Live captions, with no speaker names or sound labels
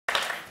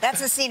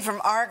That's a scene from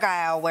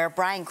Argylle where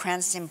Bryan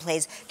Cranston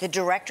plays the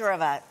director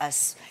of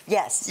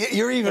yes.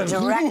 You're even... The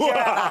director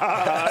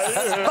of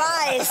a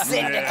spy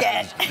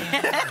syndicate.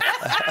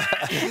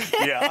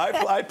 Yeah,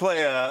 I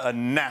play a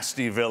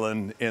nasty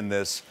villain in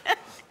this.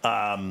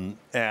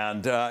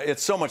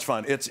 It's so much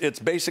fun. It's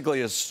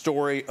basically a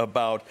story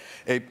about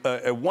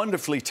a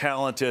wonderfully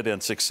talented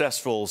and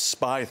successful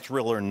spy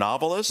thriller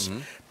novelist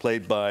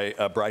played by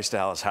Bryce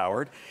Dallas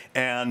Howard.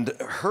 And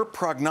her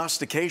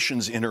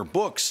prognostications in her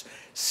books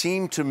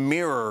seem to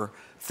mirror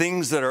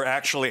things that are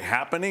actually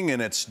happening, and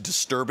it's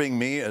disturbing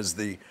me as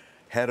the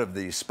head of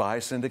the spy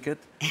syndicate.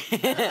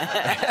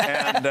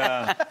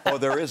 Oh,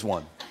 there is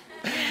one.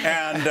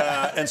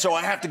 And so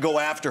I have to go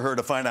after her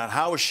to find out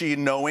how is she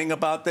knowing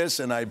about this,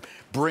 and I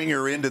bring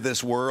her into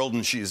this world,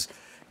 and she's,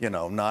 you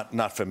know,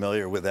 not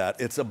familiar with that.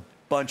 It's a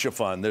bunch of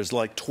fun. There's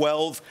like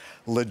 12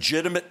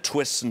 legitimate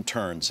twists and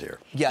turns here.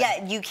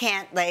 Yeah, you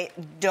can't, like,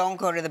 don't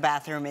go to the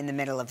bathroom in the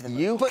middle of the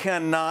movie. You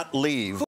cannot leave